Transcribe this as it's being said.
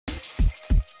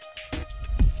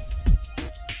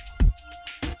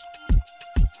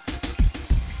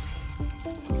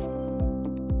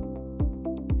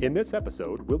In this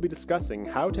episode, we'll be discussing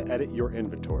how to edit your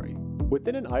inventory.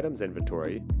 Within an item's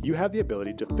inventory, you have the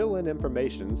ability to fill in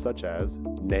information such as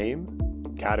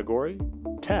name, category,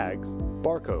 tags,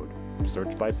 barcode,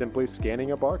 search by simply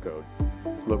scanning a barcode,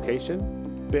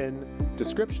 location, bin,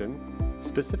 description,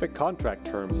 specific contract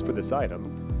terms for this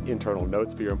item, internal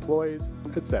notes for your employees,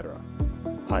 etc.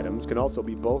 Items can also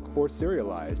be bulk or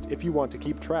serialized if you want to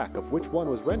keep track of which one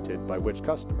was rented by which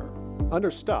customer. Under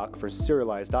Stock for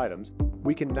serialized items,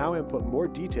 we can now input more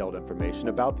detailed information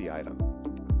about the item.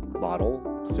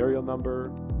 Model, serial number,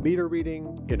 meter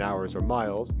reading, in hours or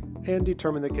miles, and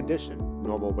determine the condition,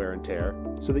 normal wear and tear,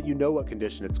 so that you know what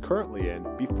condition it's currently in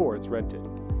before it's rented.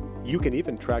 You can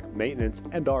even track maintenance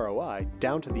and ROI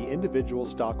down to the individual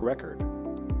stock record.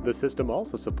 The system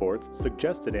also supports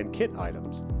suggested and kit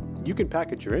items. You can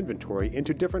package your inventory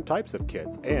into different types of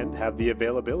kits and have the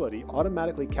availability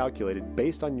automatically calculated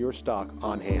based on your stock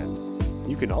on hand.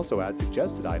 You can also add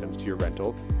suggested items to your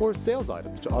rental or sales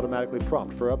items to automatically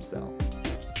prompt for upsell.